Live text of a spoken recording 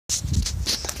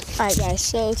Alright guys,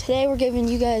 so today we're giving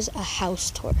you guys a house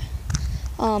tour.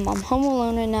 I'm home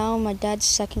alone right now. My dad's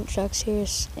second truck's here,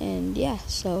 and yeah,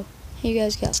 so here you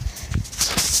guys go.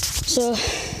 So,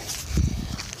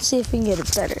 let's see if we can get a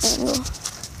better angle.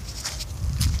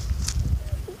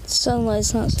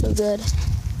 Sunlight's not so good.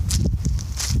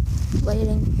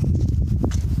 Lighting.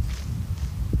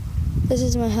 This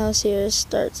is my house here. It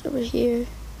starts over here,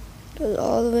 goes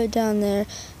all the way down there.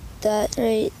 That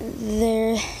right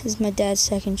there is my dad's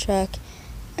second truck,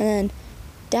 and then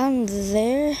down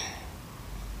there's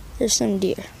some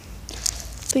deer.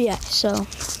 But yeah, so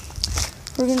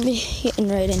we're gonna be getting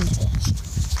right into this.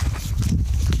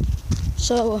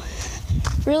 So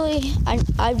really,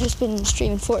 I've just been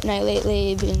streaming Fortnite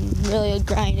lately, been really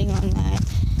grinding on that,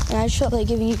 and I just felt like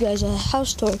giving you guys a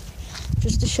house tour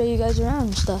just to show you guys around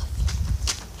and stuff.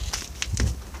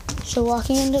 So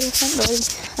walking into the front door,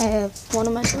 I have one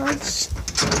of my dogs.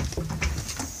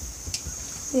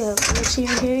 We have Lucy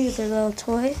over here with her little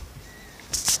toy.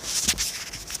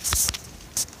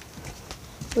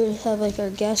 We have like our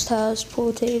guest house,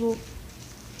 pool table.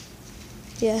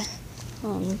 Yeah,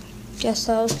 guest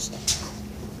house.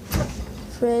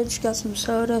 Fridge, got some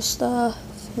soda stuff,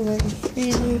 and then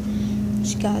freezer.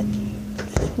 Just got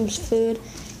some food.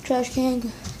 Trash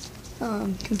can,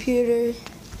 computer.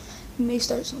 We may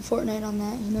start some Fortnite on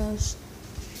that, who knows.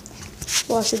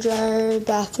 Washer, dryer,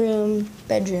 bathroom,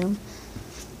 bedroom,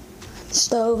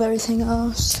 stove, everything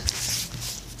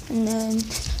else. And then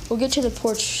we'll get to the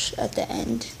porch at the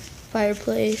end,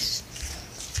 fireplace.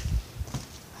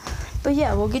 But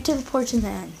yeah, we'll get to the porch in the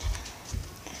end.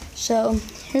 So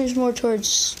here's more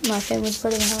towards my family's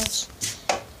part of the house.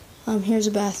 Here's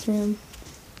a bathroom.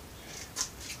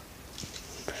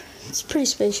 It's pretty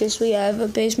spacious. We have a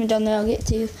basement down there I'll get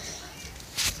to.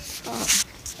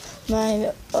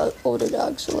 My older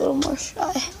dog's a little more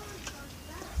shy.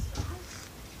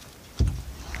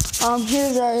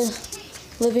 Here's our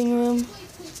living room,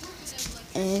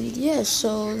 and yeah,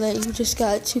 so like we just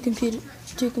got two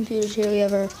computers here. We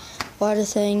have our water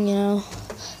thing, you know,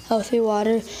 healthy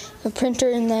water, a printer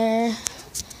in there,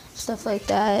 stuff like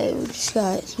that. We just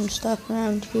got some stuff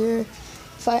around here.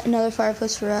 Another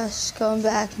fireplace for us. Going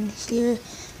back in here,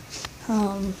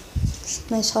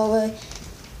 nice hallway.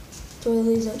 Door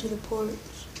leads out to the porch.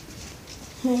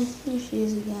 Here she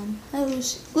is again. Hi,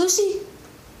 Lucy. Lucy!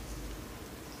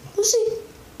 Lucy!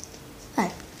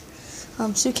 Hi.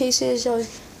 Suitcases,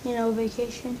 you know,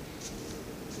 vacation.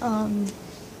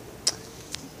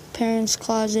 Parents'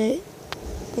 closet,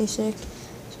 basic,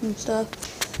 some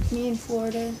stuff. Me in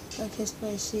Florida, got kissed by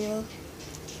a seal.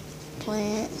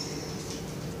 Plant.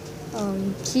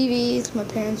 TV, it's my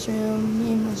parents' room,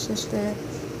 me and my sister.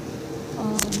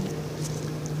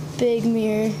 Big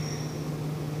mirror.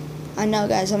 I know,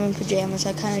 guys, I'm in pajamas.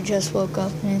 I kind of just woke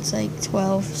up and it's like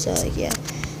 12, so like, yeah.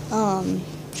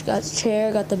 Got the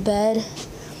chair, got the bed.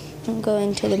 I'm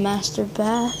going to the master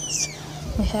bath.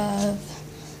 We have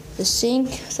the sink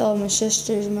with all my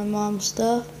sisters and my mom's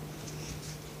stuff.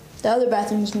 The other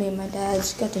bathroom is me and my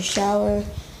dad's. Got the shower.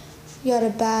 We got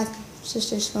a bath,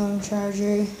 sister's phone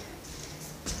charger.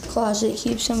 Closet,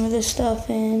 keep some of this stuff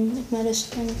in, like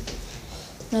medicine.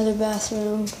 Another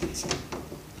bathroom.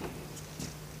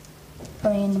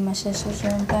 Going into my sister's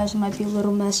room. Guys, it might be a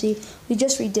little messy. We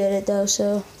just redid it though,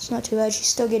 so it's not too bad. She's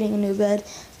still getting a new bed.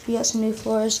 She got some new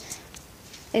floors,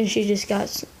 and she just got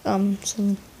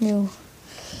some new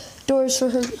doors for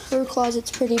her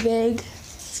closet's pretty big.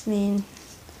 I mean,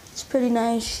 it's pretty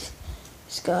nice.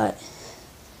 It's got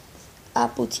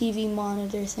Apple TV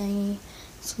monitor thingy,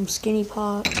 some skinny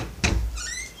pop.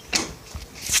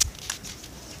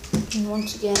 And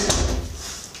once again,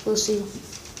 we'll see.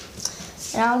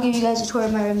 And I'll give you guys a tour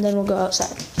of my room, then we'll go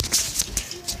outside.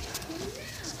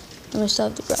 And we still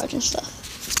have the garage and stuff.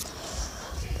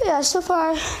 But yeah, so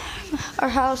far, our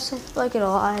house, I like it a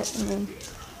lot. I mean,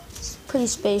 it's pretty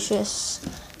spacious.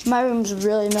 My room's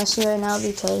really messy right now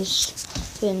because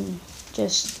I've been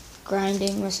just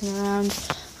grinding, messing around.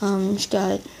 Just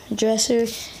got a dresser.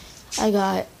 I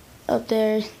got up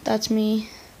there, that's me.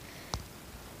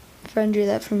 Friend drew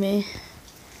that for me.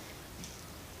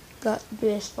 Got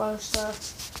baseball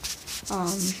stuff.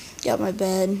 Got my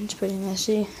bed, it's pretty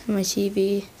messy. My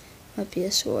TV, my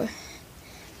PS4.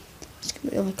 It's gonna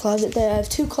be in my closet there. I have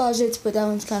two closets, but that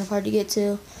one's kind of hard to get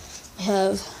to. We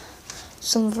have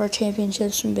some of our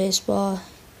championships from baseball.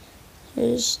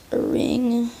 There's a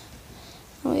ring.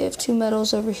 And we have two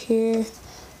medals over here.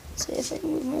 Let's see if I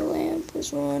can move my lamp.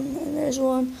 There's one, and there's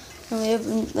one. And we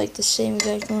have like the same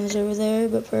exact one as over there,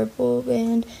 but purple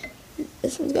band.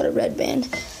 This one's got a red band.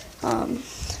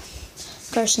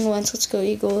 Carson Wentz, let's go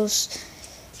Eagles.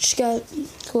 Just got a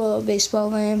cool little baseball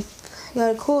lamp.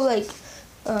 Got a cool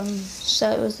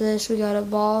set with this. We got a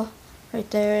ball right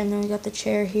there, and then we got the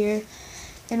chair here.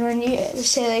 And when you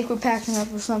say we're packing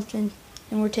up or something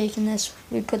and we're taking this,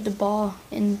 we put the ball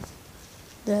in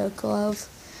the glove.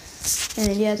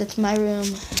 And yeah, that's my room.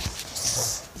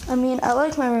 I mean, I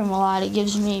like my room a lot. It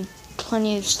gives me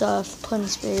plenty of stuff, plenty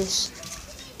of space.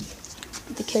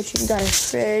 The kitchen got a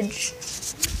fridge.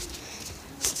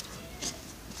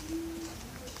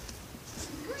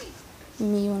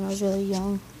 Me when I was really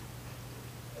young.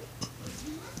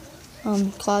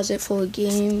 Closet full of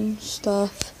game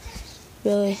stuff.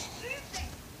 Really.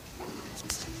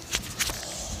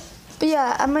 But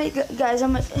yeah, I might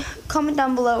comment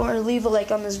down below or leave a like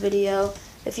on this video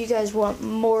if you guys want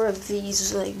more of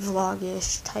these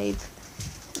vlog-ish type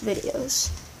videos.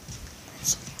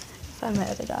 Let's find my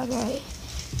other dog, right?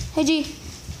 Hey G.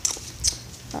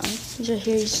 He's right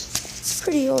here. He's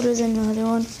pretty older than the other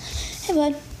one. Hey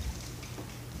bud.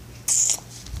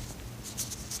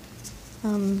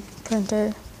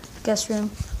 Printer, guest room.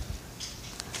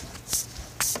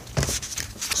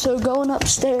 So going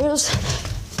upstairs,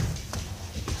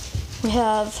 we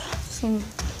have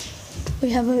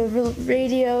a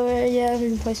radio area. We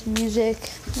can play some music.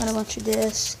 Got a bunch of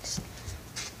discs.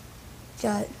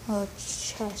 Got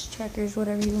chess, checkers,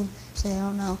 whatever you say. I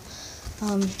don't know.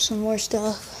 Some more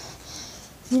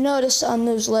stuff. You notice on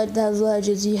those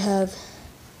ledges you have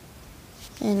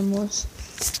animals.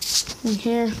 In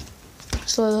here,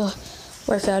 it's a little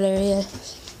workout area.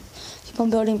 Keep on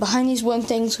building. Behind these wooden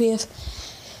things, we have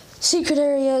secret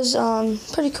areas.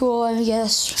 Pretty cool, I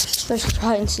guess, especially for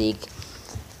hide and seek.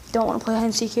 Don't want to play hide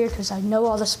and seek here because I know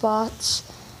all the spots.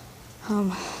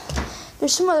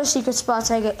 There's some other secret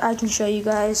spots I can show you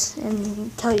guys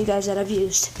and tell you guys that I've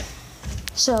used.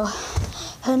 So,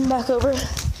 heading back over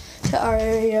to our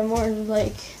area, more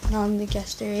like not the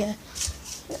guest area.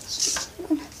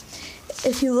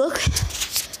 If you look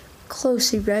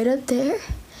closely right up there,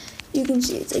 you can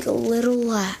see it's like a little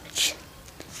latch.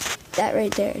 That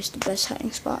right there is the best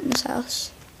hiding spot in this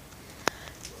house.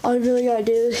 All you really gotta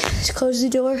do is close the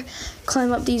door,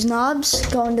 climb up these knobs,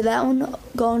 go into that one,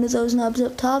 go into those knobs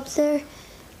up top there,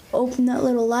 open that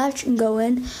little latch and go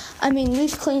in. I mean,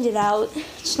 we've cleaned it out.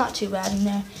 It's not too bad in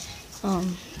there.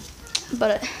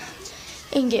 But it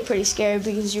can get pretty scary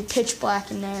because you're pitch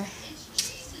black in there.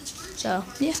 So,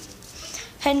 yeah.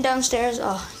 Heading downstairs.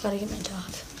 Oh, gotta get my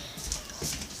dog.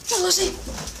 Hi, Lucy.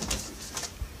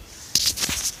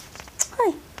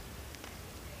 Hi.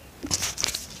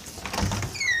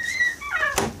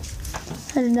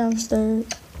 Heading downstairs.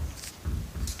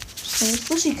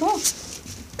 Lucy, come on.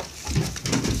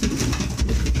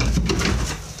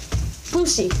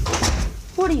 Lucy,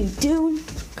 what are you doing?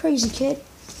 Crazy kid.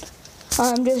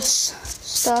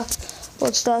 Just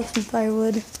old stuff and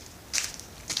firewood.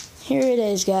 Here it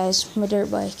is, guys, my dirt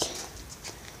bike.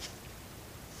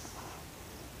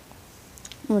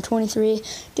 Number 23.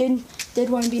 Did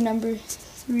want to be number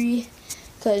 3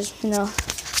 because, you know,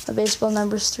 my baseball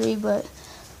number's 3, but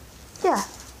yeah.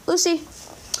 Lucy.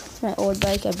 It's my old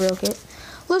bike, I broke it.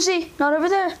 Lucy, not over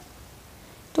there.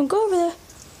 Don't go over there.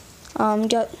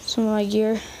 Got some of my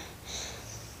gear.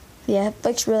 Yeah,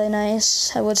 bike's really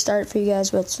nice. I would start it for you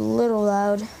guys, but it's a little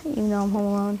loud, even though I'm home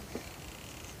alone.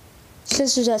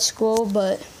 Sister's at school,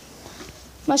 but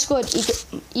my school had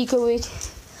Eco Week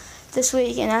this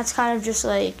week, and that's kind of just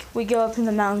like we go up in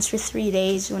the mountains for 3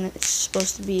 days when it's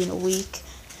supposed to be in a week.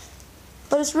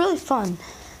 But it's really fun.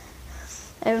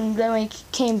 And then we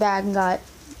came back and got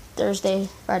Thursday,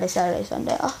 Friday, Saturday,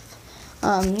 Sunday off.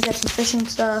 Got some fishing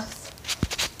stuff.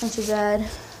 Not too bad.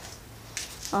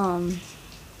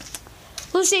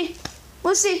 Lucy,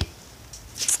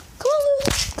 come on, Lou,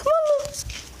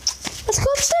 let's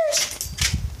go upstairs.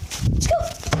 Let's go.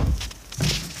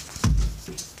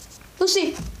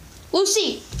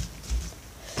 Lucy.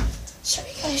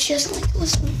 Sorry guys, she doesn't like to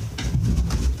listen.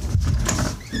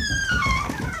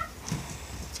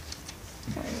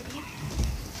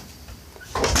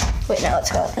 Wait, now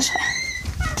let's go this way.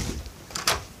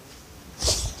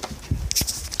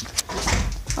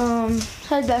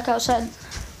 Head back outside.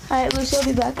 Alright, Lucy, I'll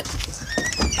be back.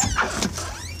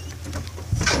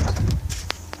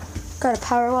 Got a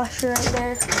power washer right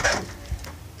there.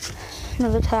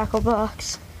 Another tackle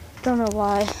box. Don't know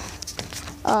why.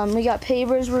 We got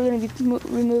pavers. We're going to be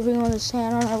removing all the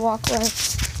sand on our walkway.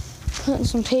 Putting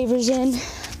some pavers in.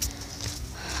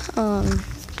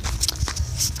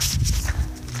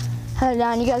 Head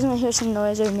down. You guys want to hear some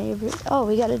noise or neighbors? Oh,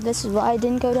 we got it. This is why I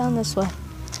didn't go down this way.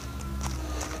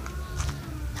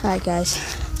 Alright, guys.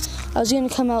 I was going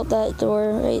to come out that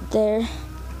door right there,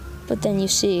 but then you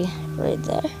see right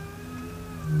there.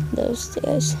 those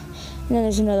stairs. And then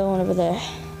there's another one over there.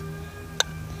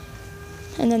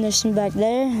 And then there's some back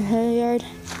there in the yard.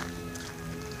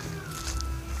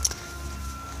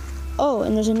 Oh,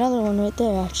 and there's another one right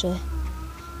there, actually.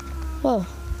 Whoa.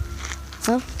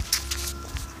 Huh?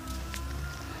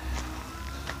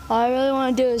 All I really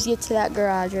want to do is get to that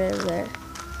garage right over there.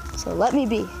 So let me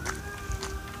be.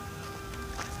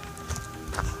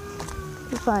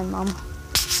 You're fine, Mama.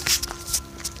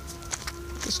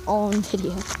 Just all on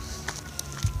video.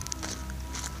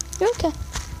 You're okay.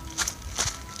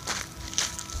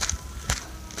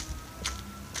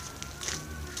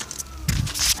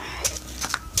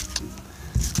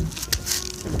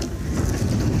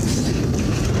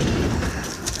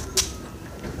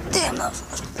 Damn, that was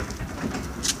awesome.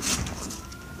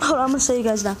 Hold on, I'm gonna set you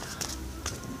guys down.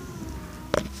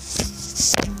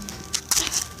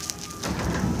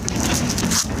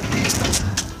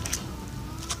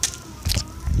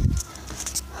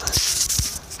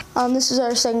 This is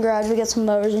our second garage. We got some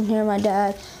mowers in here. My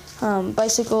dad,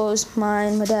 bicycles,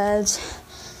 mine, my dad's.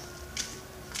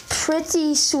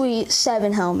 Pretty sweet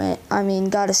 7 helmet. I mean,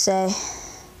 gotta say,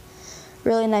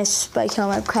 really nice bike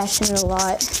helmet. I've crashed in it a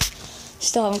lot.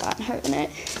 Still haven't gotten hurt in it.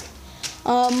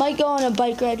 Might go on a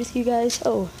bike ride with you guys.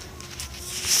 Oh,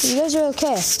 you guys are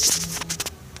okay.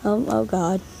 Oh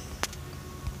God.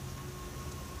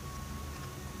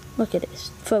 Look at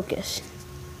this. Focus.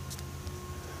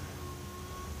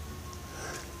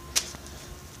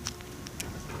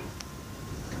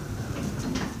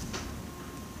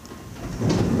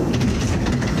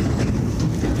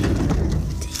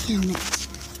 Damn it.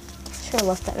 Should have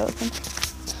left that open.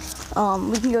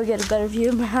 We can go get a better view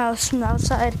of my house from the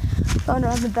outside. Going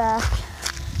around the back.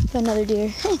 Got another deer.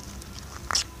 Hey.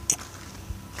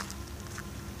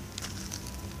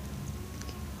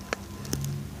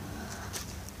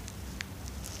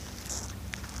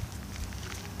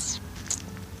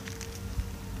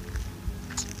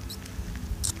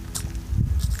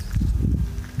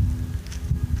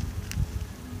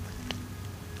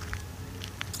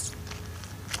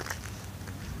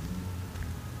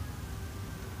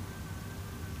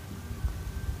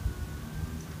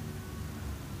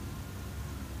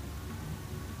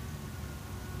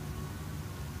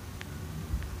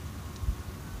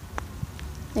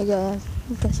 I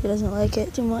guess he doesn't like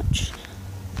it too much.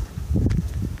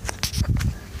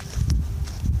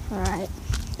 Alright,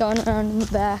 going around in the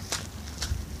back.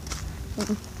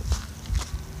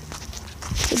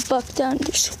 The buck down,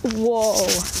 just whoa.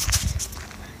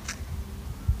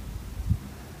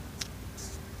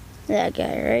 That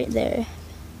guy right there.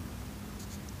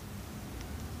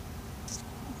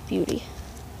 Beauty.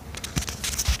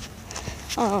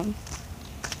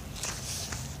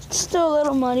 Still a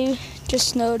little muddy. Just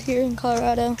snowed here in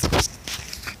Colorado.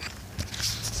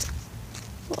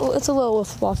 Well, it's a little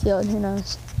football field, who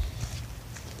knows.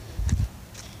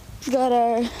 We got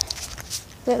our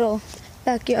little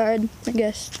backyard, I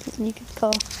guess you could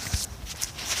call.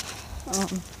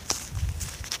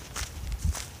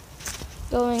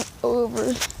 Going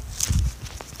over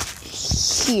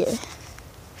here.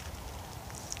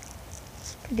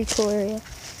 Pretty cool area.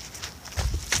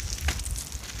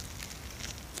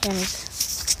 And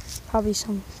it's probably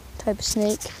some type of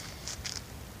snake.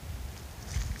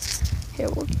 Here,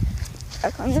 we'll get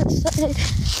back on this side.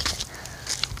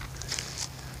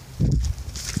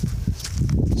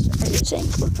 Sorry, this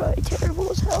ankle is probably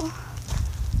terrible as hell.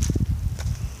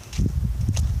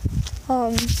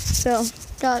 So,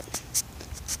 got,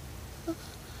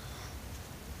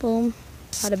 boom,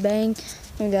 bada bang.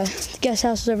 We got the guest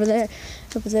house is over there,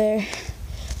 there.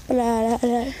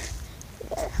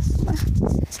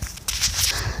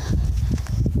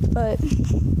 But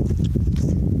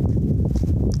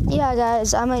yeah,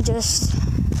 guys, I might just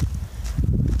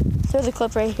throw the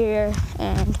clip right here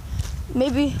and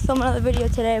maybe film another video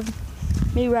today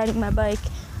of me riding my bike.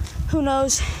 Who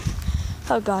knows?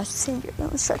 Oh gosh, Savior,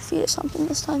 let's try to feed it something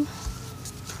this time.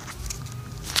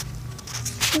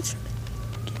 Let's try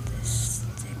to get this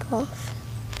stick off.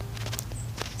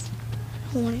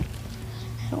 I don't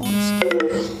want to stick.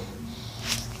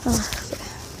 Oh, okay.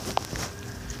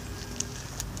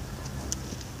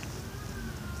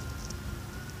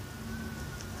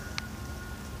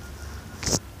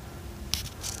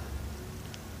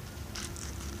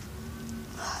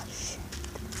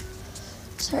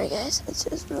 Sorry guys, it's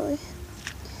just really,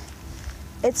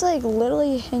 it's like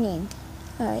literally hanging.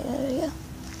 Alright, there we go.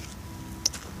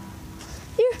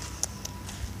 Here.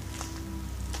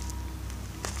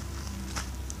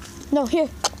 No, here.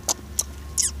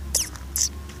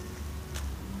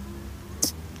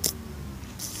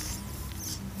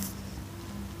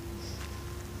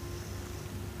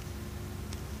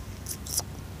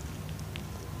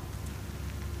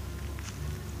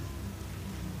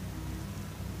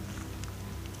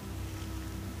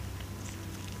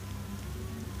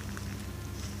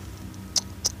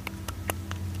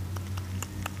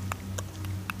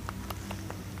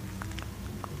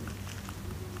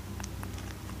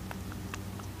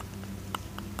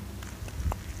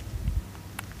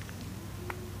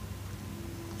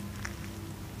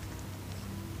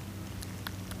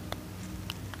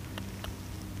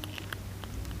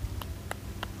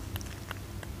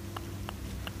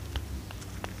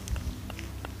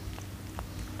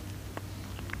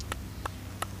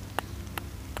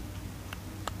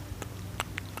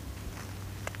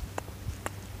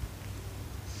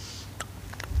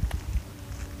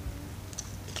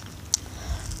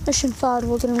 Mission failed.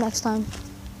 We'll get him next time.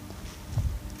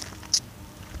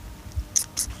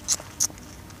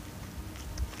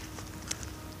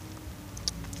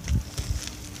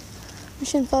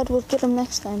 Mission failed. We'll get him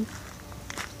next time.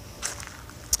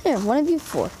 Here, one of you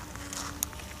 4.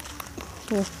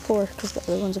 Well, 4, because the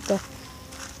other one's up there.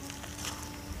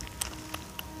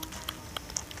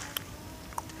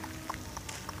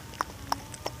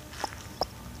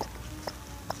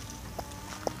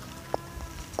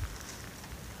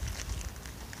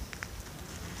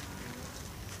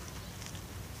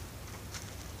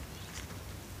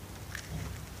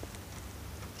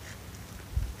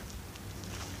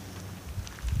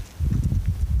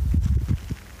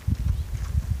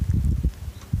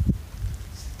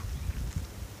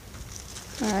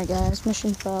 Alright guys,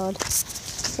 mission failed.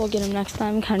 We'll get him next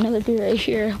time. Got another dude right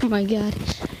here. Oh my god.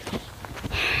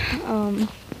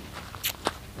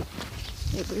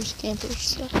 Neighbors, campers,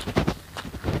 stuff.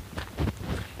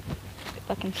 Get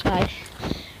back inside.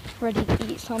 Ready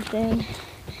to eat something. I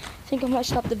think I might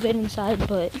stop the vid inside,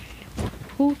 but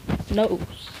who knows?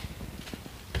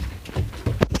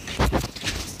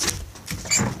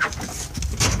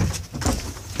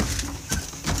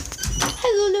 Hi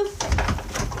Lulu.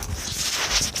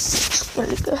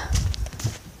 Where'd it go?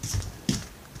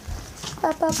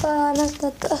 Ba ba ba da da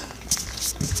da.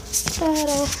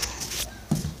 Battle.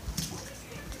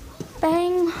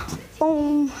 Bang,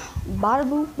 boom, bada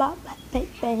boop, bop, bang,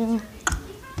 bang,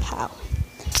 pow.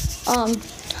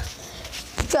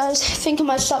 Guys, I think I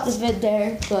might stop the vid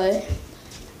there, but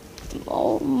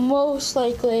most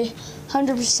likely,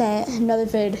 100%, another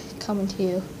vid coming to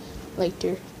you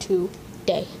later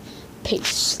today.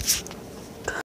 Peace.